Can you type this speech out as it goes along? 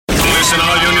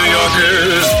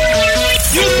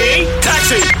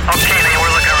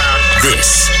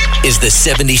is the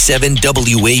 77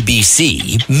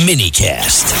 WABC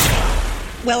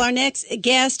minicast. Well, our next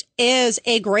guest is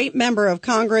a great member of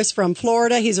Congress from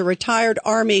Florida. He's a retired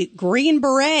Army Green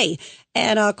Beret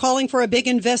and calling for a big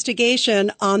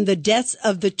investigation on the deaths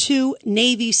of the 2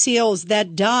 Navy SEALs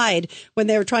that died when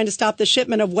they were trying to stop the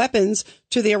shipment of weapons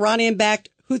to the Iranian-backed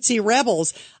Houthi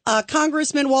rebels.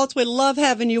 Congressman Waltz, we love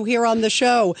having you here on the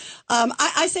show.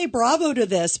 I say bravo to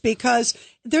this because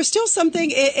there's still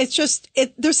something,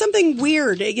 there's something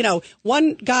weird. You know,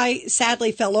 one guy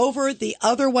sadly fell over. The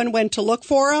other one went to look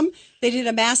for him. They did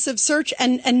a massive search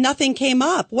and nothing came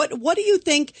up. What do you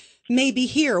think may be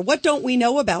here? What don't we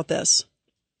know about this?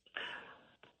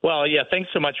 Well, yeah,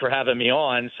 thanks so much for having me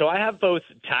on. So I have both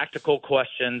tactical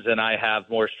questions and I have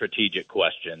more strategic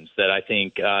questions that I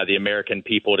think the American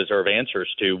people deserve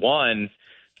answers to. One,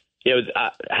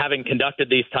 having conducted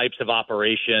these types of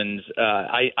operations,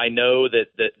 I know that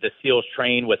the SEALs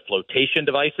train with flotation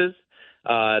devices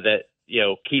that,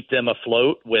 keep them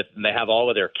afloat and they have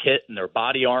all of their kit and their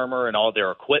body armor and all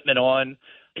their equipment on.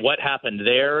 What happened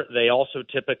there? They also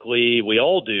typically, we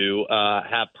all do,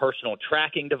 have personal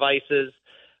tracking devices.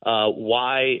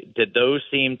 Why did those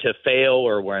seem to fail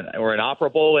or were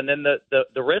inoperable? And then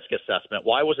the risk assessment,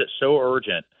 why was it so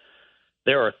urgent?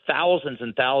 There are thousands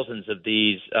and thousands of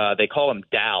these, they call them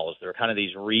DAOs. They're kind of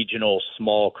these regional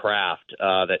small craft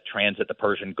that transit the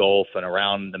Persian Gulf and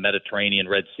around the Mediterranean,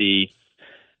 Red Sea.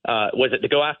 Was it to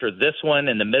go after this one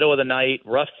in the middle of the night,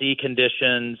 rough sea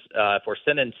conditions? If we're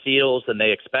sending SEALs and they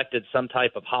expected some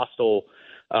type of hostile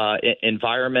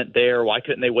environment there, why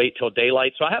couldn't they wait till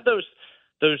daylight? So I have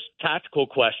those tactical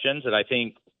questions that I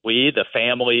think we, the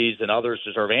families and others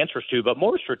deserve answers to. But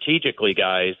more strategically,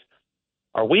 guys,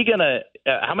 are we going to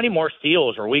how many more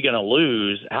SEALs are we going to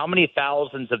lose? How many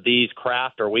thousands of these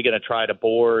craft are we going to try to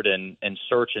board and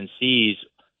search and seize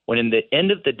when in the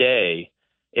end of the day,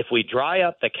 if we dry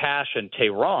up the cash in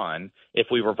Tehran, if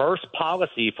we reverse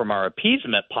policy from our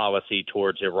appeasement policy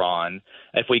towards Iran,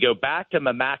 if we go back to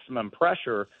maximum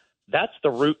pressure, that's the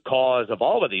root cause of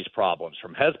all of these problems,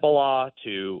 from Hezbollah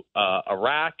to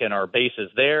Iraq and our bases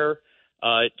there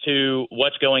to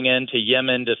what's going into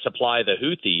Yemen to supply the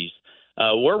Houthis.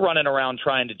 We're running around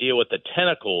trying to deal with the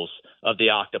tentacles of the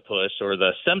octopus or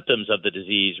the symptoms of the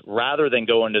disease rather than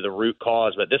going to the root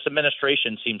cause. But this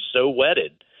administration seems so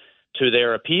wedded to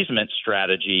their appeasement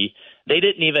strategy. They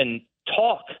didn't even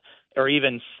talk or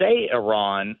even say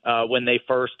Iran when they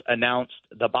first announced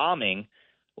the bombing.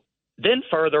 Then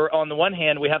further, on the one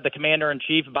hand, we have the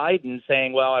commander-in-chief Biden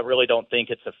saying, well, I really don't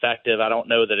think it's effective. I don't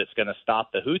know that it's going to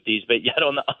stop the Houthis. But yet,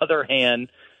 on the other hand,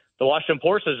 the Washington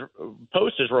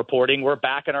Post is reporting we're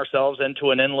backing ourselves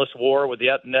into an endless war with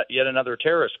yet another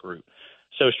terrorist group.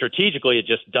 So strategically, it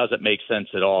just doesn't make sense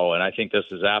at all. And I think this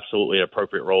is absolutely an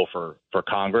appropriate role for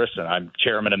Congress. And I'm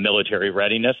chairman of military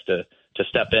readiness to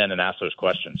step in and ask those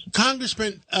questions.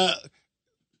 Congressman,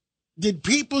 did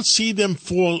people see them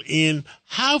fall in?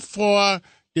 How far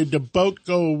did the boat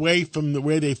go away from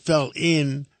where they fell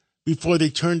in before they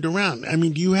turned around? I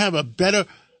mean, do you have a better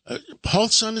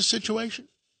pulse on the situation?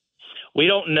 We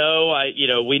don't know.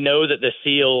 We know that the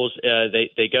SEALs,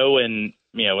 they go in,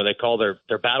 what they call their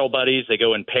battle buddies. They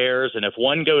go in pairs, and if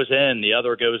one goes in, the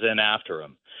other goes in after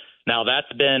them. Now,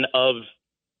 that's been of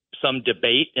some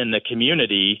debate in the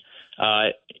community.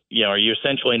 Are you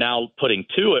essentially now putting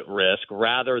 2 at risk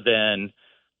rather than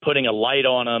putting a light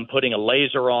on them, putting a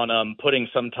laser on them, putting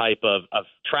some type of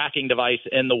tracking device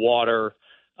in the water,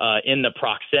 in the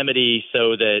proximity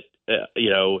so that,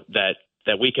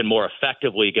 that we can more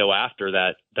effectively go after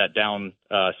that down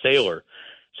sailor.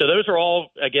 So those are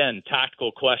all, again,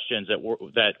 tactical questions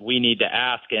that we need to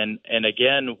ask. And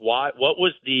again, what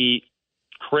was the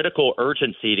critical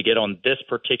urgency to get on this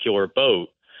particular boat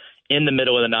in the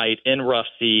middle of the night in rough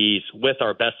seas with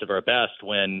our best of our best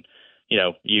when,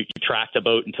 you track the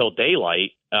boat until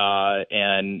daylight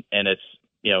and it's,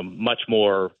 much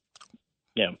more,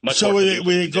 much so more. So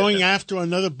were they going after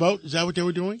another boat? Is that what they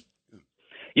were doing?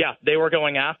 Yeah, they were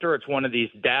going after. It's one of these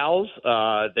DAOs.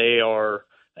 They are,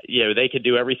 they could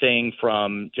do everything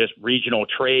from just regional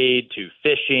trade to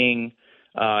fishing.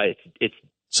 It's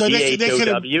so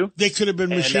DHOW. They could have been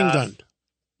machine gunned.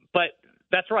 But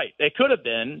that's right. They could have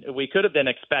been. We could have been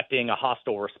expecting a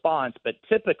hostile response. But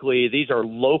typically, these are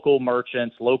local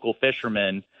merchants, local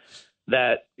fishermen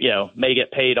that, may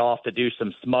get paid off to do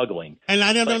some smuggling. And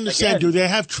I don't understand. Again, do they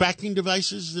have tracking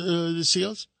devices, the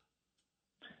SEALs?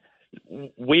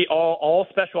 We all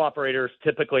special operators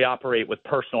typically operate with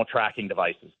personal tracking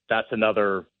devices. That's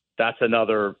another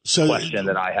question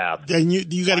that I have. Then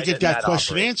you got to get that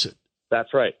question answered.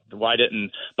 That's right. Why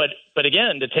didn't? But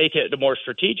again, to take it to more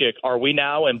strategic, are we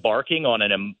now embarking on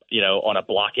on a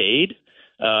blockade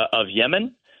of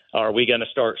Yemen? Are we going to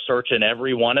start searching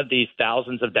every one of these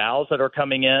thousands of dhows that are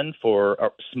coming in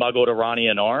for smuggled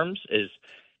Iranian arms? Is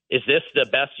this the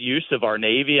best use of our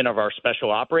Navy and of our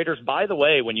special operators? By the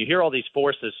way, when you hear all these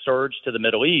forces surge to the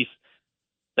Middle East,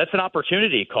 that's an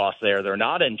opportunity cost there. They're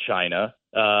not in China.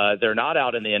 They're not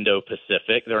out in the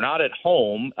Indo-Pacific. They're not at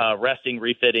home resting,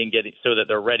 refitting, getting so that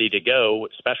they're ready to go,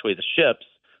 especially the ships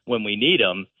when we need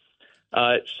them.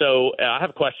 So I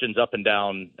have questions up and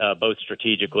down, both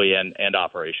strategically and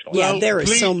operationally. Yeah, there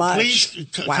is so much.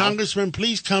 Please, wow. Congressman,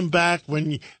 please come back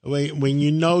when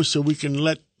you know, so we can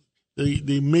let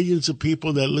the millions of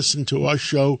people that listen to our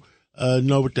show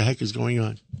know what the heck is going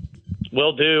on.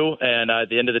 Will do. And at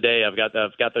the end of the day, I've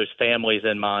got those families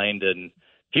in mind and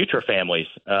future families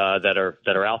that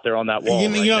are out there on that wall.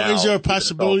 Now, is there a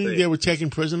possibility they were taken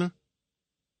prisoner?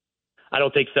 I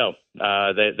don't think so.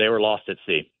 They were lost at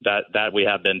sea. That we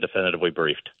have been definitively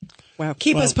briefed. Wow.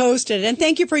 Keep us posted. And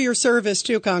thank you for your service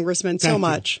too, Congressman, so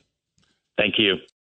much. Thank you.